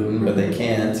not eat gluten, but they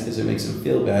can't because it makes them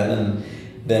feel bad. And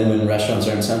then when restaurants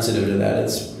aren't sensitive to that,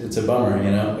 it's a bummer,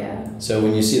 you know? Yeah. So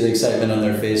when you see the excitement on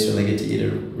their face when they get to eat a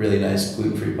really nice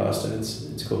gluten-free pasta,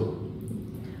 it's cool.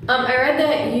 I read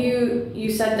that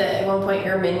you said that at one point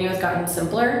your menu has gotten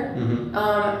simpler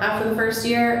after the first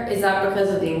year. Is that because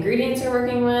of the ingredients you're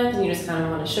working with and you just kind of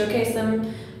want to showcase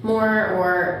them more,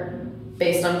 or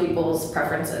based on people's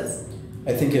preferences?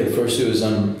 I think at first it was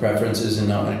on preferences and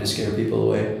not wanting to scare people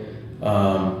away.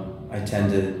 I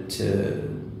tended to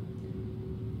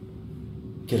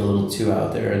get a little too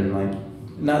out there, and like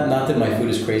not that my food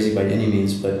is crazy by any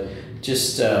means, but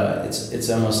just it's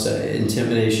almost an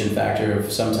intimidation factor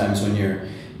of sometimes when you're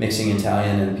mixing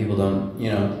Italian and people don't,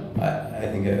 you know, I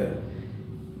think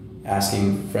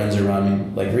asking friends around me,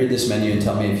 like, read this menu and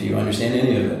tell me if you understand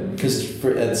any of it,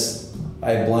 because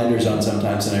I have blinders on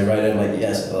sometimes, and I write it, I'm like,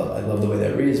 yes, I love the way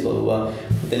that reads, blah, blah, blah.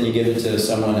 But then you give it to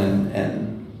someone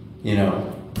and you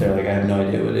know, they're like, I have no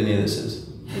idea what any of this is.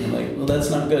 And I'm like, well,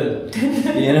 that's not good,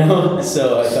 you know?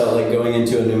 So I felt like going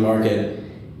into a new market,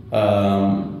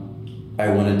 I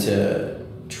wanted to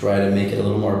try to make it a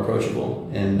little more approachable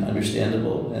and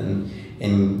understandable and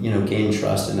you know, gain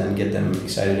trust and then get them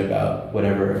excited about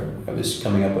whatever I was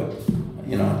coming up with,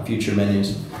 you know, future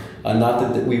menus. Not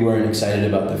that we weren't excited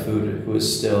about the food. It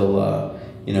was still,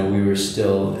 you know, we were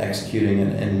still executing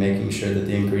and making sure that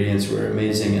the ingredients were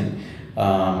amazing. And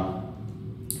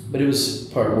but it was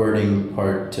part wording,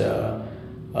 part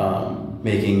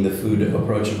making the food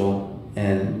approachable.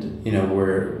 And, you know,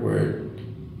 we're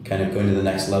kind of going to the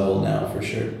next level now for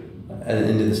sure.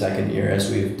 Into the second year as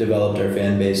we've developed our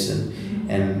fan base and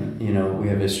you know, we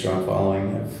have a strong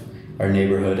following of our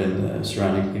neighborhood and the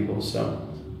surrounding people. So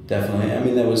definitely, I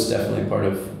mean, that was definitely part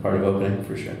of opening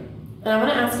for sure. And I want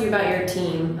to ask you about your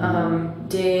team.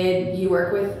 Did you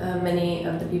work with many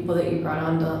of the people that you brought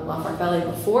on to La Farfalle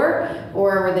before,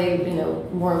 or were they, you know,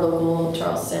 more local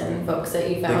Charleston folks that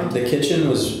you found? The kitchen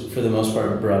was for the most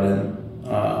part brought in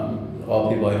all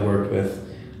people I'd worked with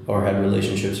or had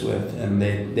relationships with, and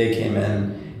they came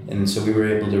in, and so we were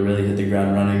able to really hit the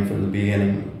ground running from the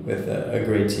beginning with a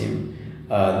great team.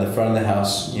 The front of the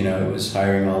house, you know, it was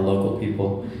hiring all local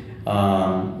people,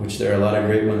 which there are a lot of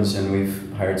great ones, and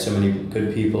we've hired so many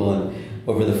good people. And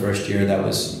over the first year, that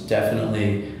was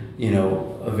definitely, you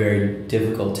know, a very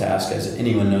difficult task, as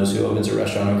anyone knows who opens a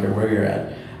restaurant, I don't care where you're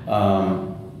at.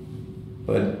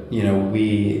 But, you know,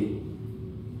 we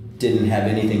didn't have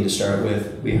anything to start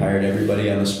with. We hired everybody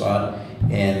on the spot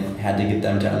and had to get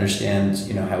them to understand,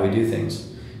 you know, how we do things.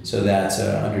 So that's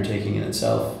an undertaking in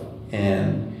itself.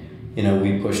 And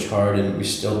we pushed hard, and we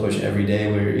still push every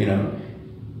day. We're,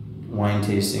 wine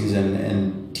tastings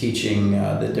and teaching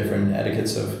the different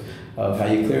etiquettes of how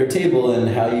you clear a table and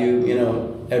how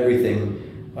you, everything.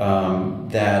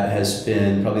 That has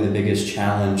been probably the biggest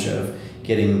challenge of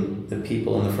getting the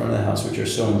people in the front of the house, which are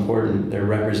so important. They're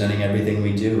representing everything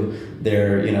we do.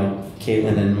 They're,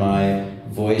 Caitlin and my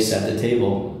voice at the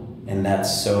table, and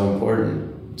that's so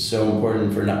important. So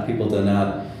important for people to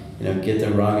not, get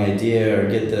the wrong idea or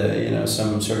get the,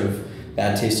 some sort of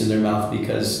bad taste in their mouth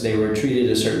because they were treated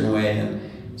a certain way. And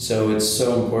so it's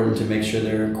so important to make sure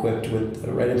they're equipped with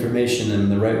the right information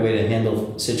and the right way to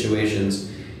handle situations,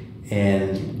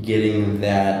 and getting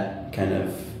that kind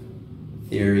of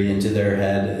theory into their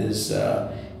head is a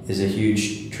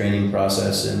huge training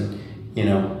process. And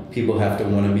people have to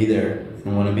want to be there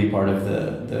and want to be part of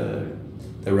the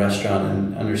restaurant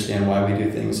and understand why we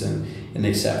do things and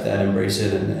accept that, embrace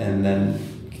it, and then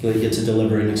get to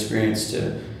deliver an experience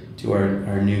to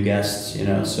our new guests.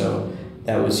 So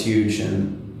that was huge,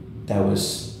 and that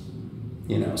was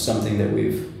something that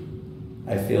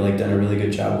I feel like done a really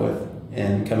good job with.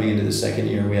 And coming into the second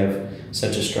year, we have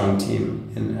such a strong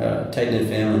team and tight-knit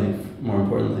family, more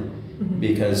importantly,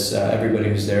 because everybody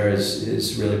who's there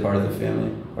is really part of the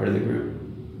family, part of the group.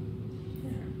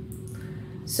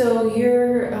 So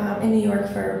you're in New York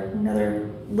for another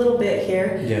little bit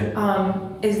here. Yeah.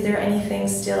 Is there anything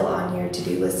still on your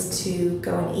to-do list to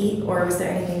go and eat, or was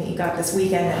there anything that you got this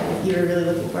weekend that you were really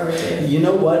looking forward to? You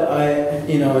know what?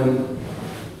 And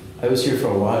I was here for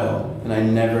a while, and I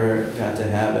never got to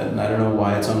have it, and I don't know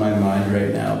why it's on my mind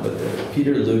right now, but the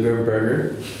Peter Luger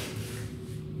burger,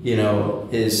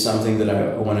 is something that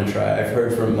I want to try. I've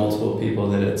heard from multiple people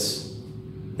that it's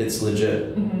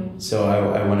legit. Mm-hmm. So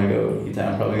I want to go eat that.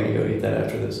 I'm probably going to go eat that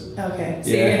after this. Okay, so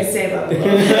you're going to save up a little.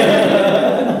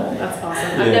 That's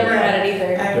awesome. I've never had it either.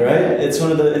 Right? It's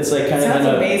one of the, it's like kind sounds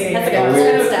of amazing. That's a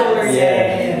weird cooler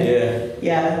day.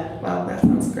 Yeah. Wow, that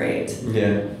sounds great.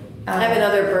 Yeah. I have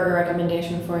another burger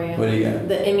recommendation for you. What do you got?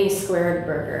 The Emmy Squared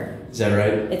burger. Is that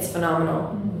right? It's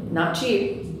phenomenal. Not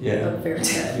cheap. Yeah. But very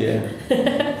good.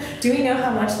 Yeah. Do we know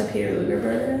how much the Peter Luger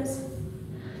burger is?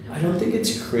 I don't think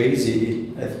it's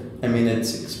crazy. I mean,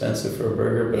 it's expensive for a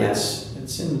burger, but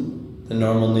it's in the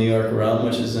normal New York realm,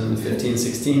 which is in the 15,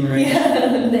 16 range.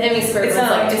 Yeah. The Emmy Squared is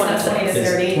like 20 to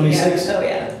 30. 26? Yeah. Oh,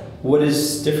 yeah. What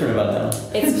is different about that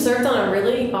one? It's served on a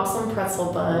really awesome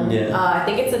pretzel bun. Yeah. I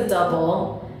think it's a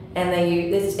double, and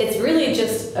it's really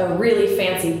just a really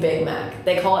fancy Big Mac.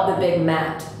 They call it the Big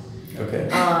Matt. Okay.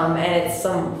 And it's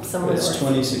somewhere. It's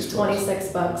 $26.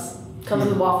 $26. Comes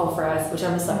with waffle fries, which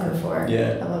I'm a sucker for.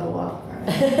 Yeah. I love a waffle fry.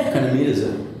 What kind of meat is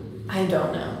it? I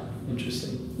don't know.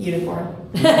 Interesting. Unicorn.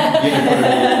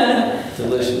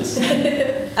 Delicious.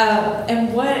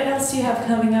 And what else do you have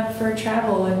coming up for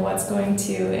travel, and what's going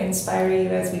to inspire you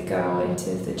as we go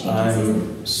into the changing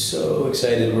season? I'm so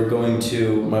excited.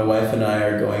 My wife and I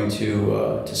are going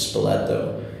to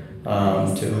Spoleto,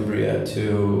 to Umbria,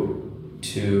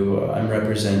 I'm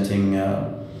representing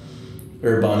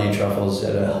Urbani Truffles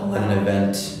at an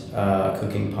event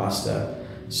cooking pasta.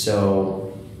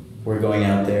 So we're going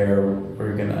out there.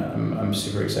 I'm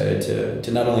super excited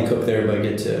to not only cook there, but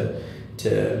get to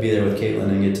be there with Caitlin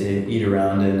and get to eat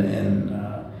around and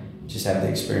just have the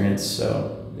experience.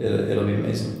 So it'll be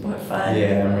amazing. What fun!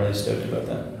 Yeah, I'm really stoked about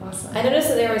that. Awesome. I noticed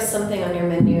that there was something on your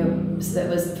menu that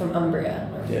was from Umbria,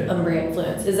 or Umbria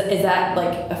influence. Is that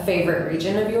like a favorite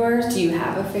region of yours? Do you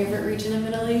have a favorite region of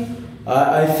Italy?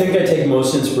 I think I take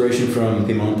most inspiration from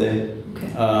Piemonte.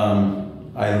 Okay.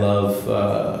 I love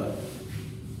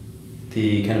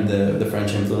the kind of the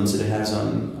French influence that it has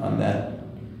on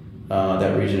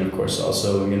that region. Of course,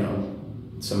 also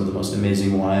some of the most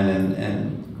amazing wine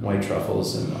and white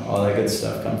truffles and all that good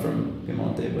stuff come from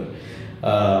Piemonte, but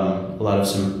a lot of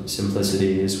some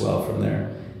simplicity as well from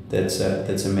there.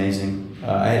 That's amazing.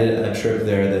 I had a trip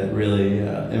there that really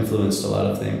influenced a lot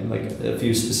of things, like a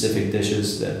few specific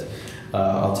dishes that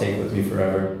I'll take with me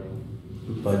forever.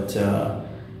 But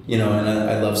and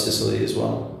I love Sicily as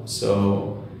well.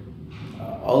 So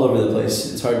all over the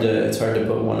place. It's hard to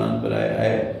put one on, but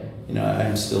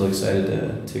I'm still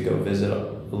excited to go visit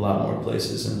a lot more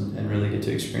places and really get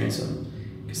to experience them,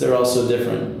 because they're all so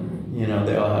different.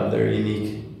 They all have their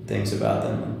unique things about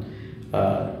them,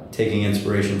 and taking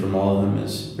inspiration from all of them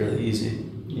is really easy.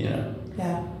 Yeah.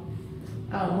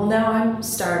 Well, now I'm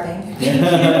starving.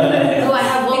 Oh, I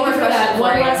have one more question.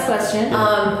 One last question.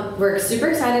 We're super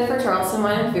excited for Charleston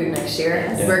Wine and Food next year.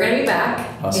 Yeah. We're going to be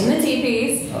back Awesome. in the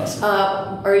teepees. Awesome.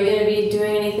 Are you going to be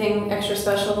doing anything extra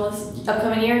special this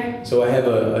upcoming year? So I have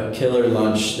a killer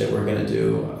lunch that we're gonna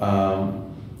do.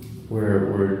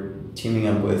 We're teaming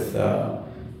up with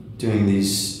doing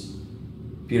these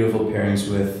beautiful pairings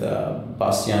with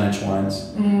Bastianich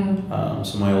wines.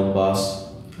 So my old boss.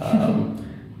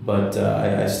 But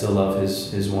I still love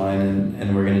his wine,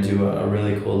 and we're going to do a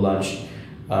really cool lunch.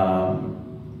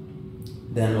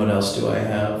 Then what else do I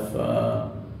have?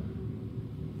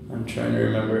 I'm trying to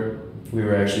remember. We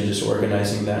were actually just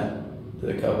organizing that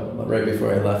right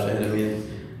before I left. I had a meeting.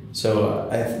 So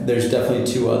there's definitely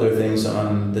 2 other things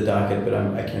on the docket, but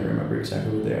I can't remember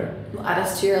exactly what they are. We'll add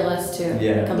us to your list too.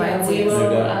 Yeah. We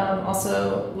will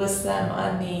also list them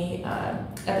on the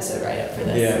episode write-up for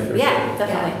this. Yeah, for sure.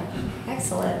 Definitely. Yeah.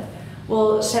 Excellent.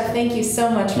 Well, Chef, thank you so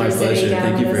much My for sitting pleasure. down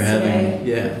Thank you with for us having today.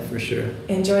 me. Yeah, for sure.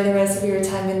 Enjoy the rest of your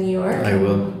time in New York. I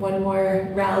will. One more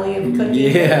rally of cooking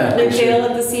Yeah, with for Dale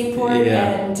sure. at the Seaport,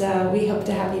 Yeah. and we hope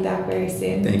to have you back very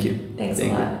soon. Thank you. Thanks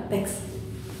Thank a you. lot. Thanks.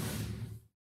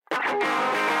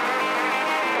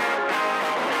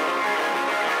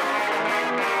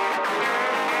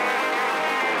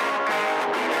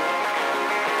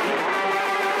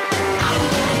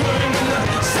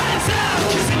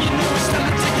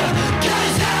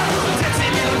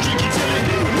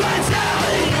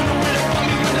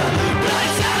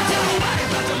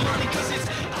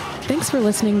 Thanks for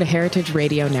listening to Heritage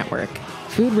Radio Network,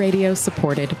 food radio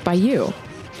supported by you.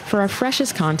 For our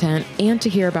freshest content and to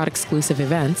hear about exclusive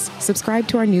events, subscribe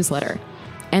to our newsletter.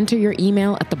 Enter your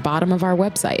email at the bottom of our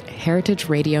website,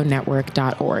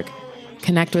 heritageradionetwork.org.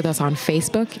 Connect with us on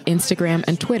Facebook, Instagram,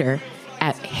 and Twitter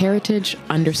at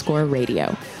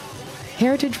heritage_radio.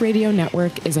 Heritage Radio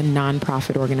Network is a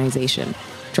nonprofit organization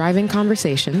driving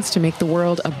conversations to make the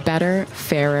world a better,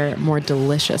 fairer, more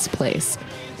delicious place.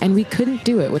 And we couldn't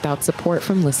do it without support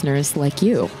from listeners like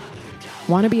you.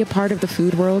 Want to be a part of the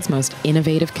food world's most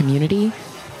innovative community?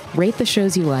 Rate the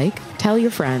shows you like, tell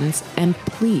your friends, and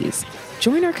please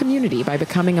join our community by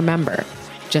becoming a member.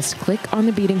 Just click on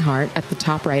the beating heart at the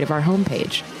top right of our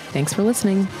homepage. Thanks for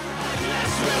listening.